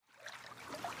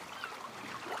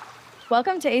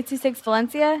Welcome to 826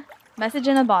 Valencia, message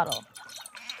in a bottle.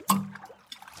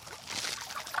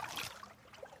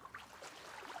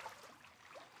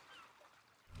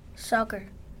 Soccer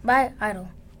by Idol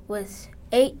with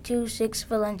 826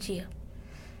 Valencia.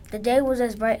 The day was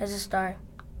as bright as a star.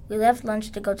 We left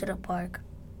lunch to go to the park.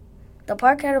 The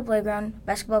park had a playground,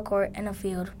 basketball court, and a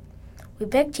field. We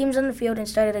picked teams on the field and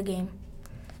started a game.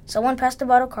 Someone passed the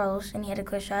ball to Carlos, and he had a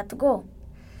clear shot at the goal.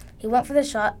 He went for the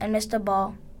shot and missed the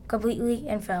ball completely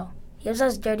and fell. He was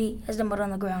as dirty as the mud on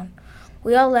the ground.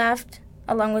 We all laughed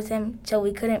along with him till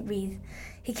we couldn't breathe.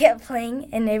 He kept playing,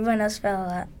 and everyone else fell a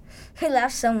lot. We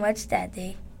laughed so much that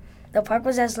day. The park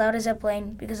was as loud as a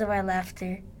plane because of our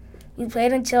laughter. We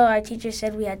played until our teacher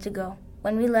said we had to go.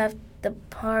 When we left, the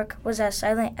park was as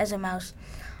silent as a mouse.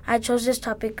 I chose this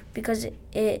topic because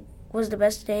it was the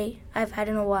best day I've had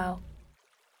in a while.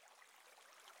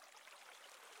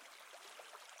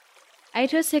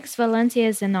 826 Valencia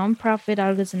is a non-profit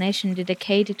organization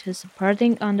dedicated to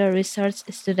supporting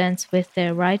under-researched students with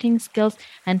their writing skills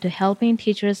and to helping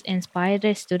teachers inspire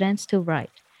their students to write.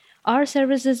 Our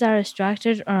services are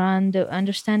structured around the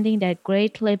understanding that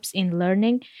great leaps in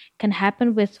learning can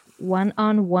happen with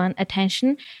one-on-one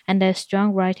attention and that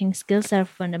strong writing skills are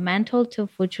fundamental to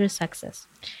future success.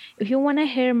 If you want to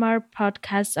hear more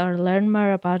podcasts or learn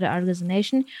more about the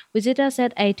organization, visit us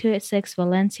at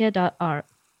 826valencia.org.